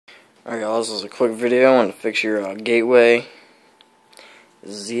Alright y'all, this is a quick video on to fix your gateway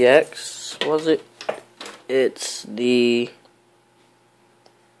ZX, was it? It's the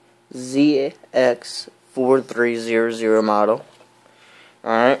zx4300 model.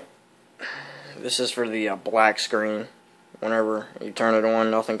 Alright, this is for the black screen. Whenever you turn it on,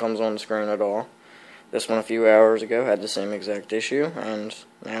 nothing comes on the screen at all. This one a few hours ago had the same exact issue, and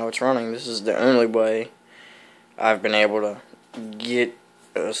now it's running. This is the only way I've been able to get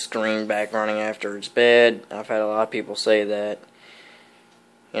a screen back running after it's bad. I've had a lot of people say that,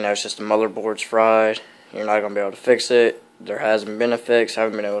 it's just the motherboard's fried, you're not going to be able to fix it. There hasn't been a fix. I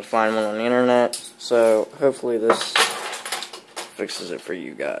haven't been able to find one on the internet, so hopefully this fixes it for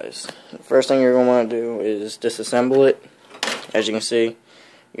you guys. The first thing you're going to want to do is disassemble it. As you can see,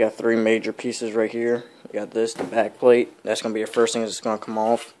 you got three major pieces right here. You got this, the back plate. That's going to be your first thing that's going to come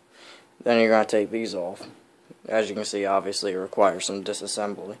off. Then you're going to take these off. As you can see, obviously it requires some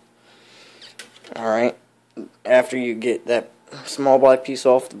disassembly. Alright, after you get that small black piece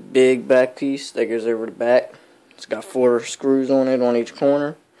off, the big back piece that goes over the back, it's got 4 screws on it on each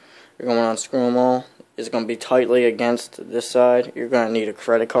corner. You're going to unscrew them all. It's going to be tightly against this side. You're going to need a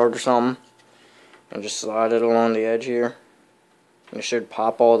credit card or something, and just slide it along the edge here. And it should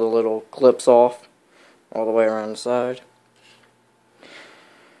pop all the little clips off all the way around the side.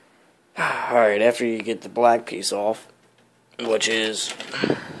 Alright, after you get the black piece off, which is,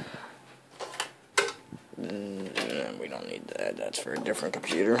 we don't need that, that's for a different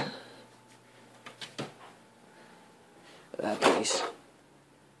computer. That piece.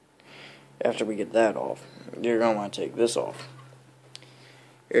 After we get that off, you're going to want to take this off.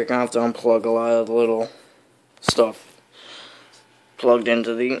 You're going to have to unplug a lot of the little stuff plugged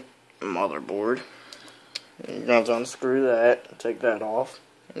into the motherboard. You're going to have to unscrew that, take that off.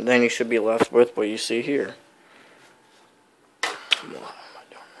 And then you should be left with what you see here.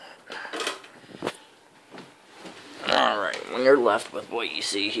 Alright, when you're left with what you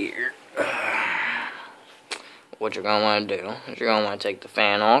see here, what you're going to want to do is you're going to want to take the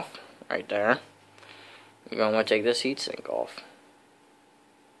fan off, right there. You're going to want to take this heatsink off.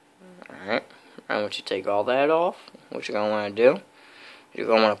 Alright, and once you take all that off, what you're going to want to do, you're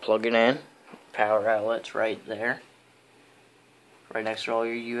going to want to plug it in. Power outlet's right there. Right next to all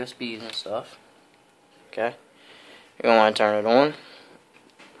your USBs and stuff. Okay? You're going to want to turn it on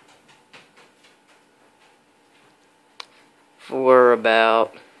for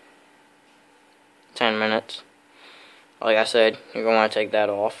about 10 minutes. Like I said, you're going to want to take that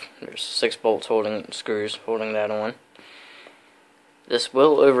off. There's 6 bolts screws holding that on. This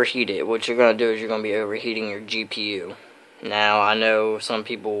will overheat it. What you're going to do is you're going to be overheating your GPU. Now, I know some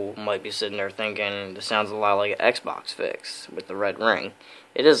people might be sitting there thinking this sounds a lot like an Xbox fix with the red ring.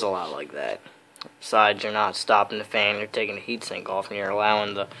 It is a lot like that. Besides, you're not stopping the fan, you're taking the heatsink off, and you're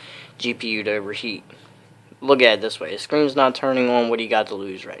allowing the GPU to overheat. Look at it this way. The screen's not turning on. What do you got to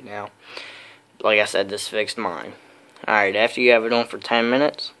lose right now? Like I said, this fixed mine. Alright, after you have it on for 10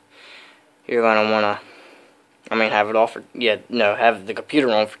 minutes, you're going to want to, have it off for, have the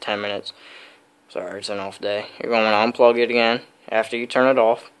computer on for 10 minutes. Sorry, it's an off day. You're going to want to unplug it again. After you turn it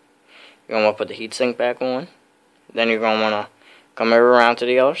off, you're going to want to put the heatsink back on. Then you're going to want to come over around to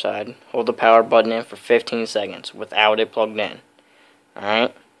the other side. Hold the power button in for 15 seconds without it plugged in.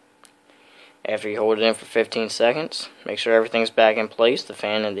 Alright? After you hold it in for 15 seconds, make sure everything's back in place, the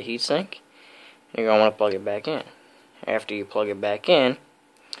fan and the heatsink. You're going to want to plug it back in. After you plug it back in,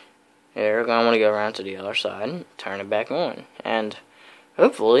 you're going to want to go around to the other side and turn it back on. And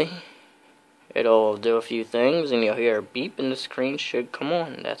hopefully it'll do a few things and you'll hear a beep and the screen should come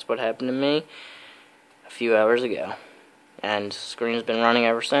on. That's what happened to me a few hours ago. And the screen's been running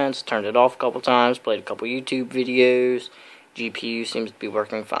ever since. Turned it off a couple times, played a couple YouTube videos. GPU seems to be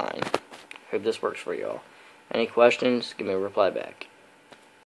working fine. Hope this works for y'all. Any questions? Give me a reply back.